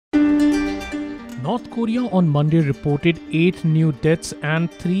North Korea on Monday reported 8 new deaths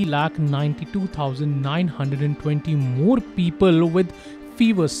and 392,920 more people with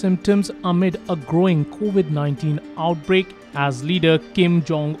fever symptoms amid a growing COVID-19 outbreak as leader Kim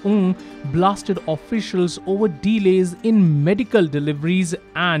Jong-un blasted officials over delays in medical deliveries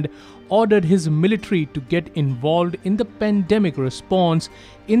and ordered his military to get involved in the pandemic response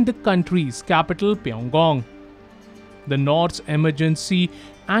in the country's capital, Pyongyang. The North's emergency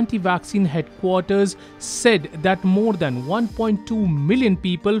anti-vaccine headquarters said that more than 1.2 million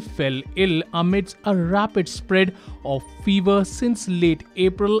people fell ill amidst a rapid spread of fever since late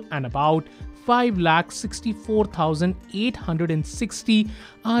April, and about 5,64,860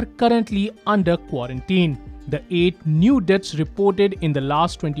 are currently under quarantine. The 8 new deaths reported in the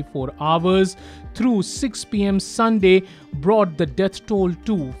last 24 hours through 6 p.m. Sunday brought the death toll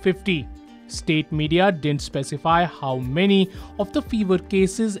to 50. State media didn't specify how many of the fever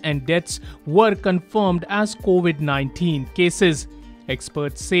cases and deaths were confirmed as COVID-19 cases.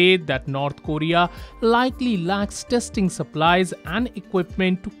 Experts say that North Korea likely lacks testing supplies and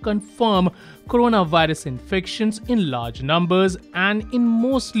equipment to confirm coronavirus infections in large numbers and in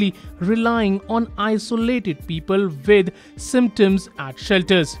mostly relying on isolated people with symptoms at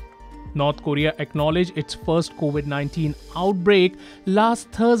shelters. North Korea acknowledged its first COVID-19 outbreak last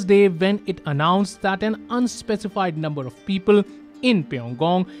Thursday when it announced that an unspecified number of people in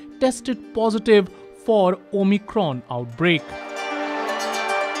Pyongyang tested positive for Omicron outbreak.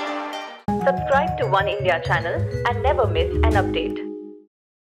 Subscribe to Oneindia channel and never miss an update.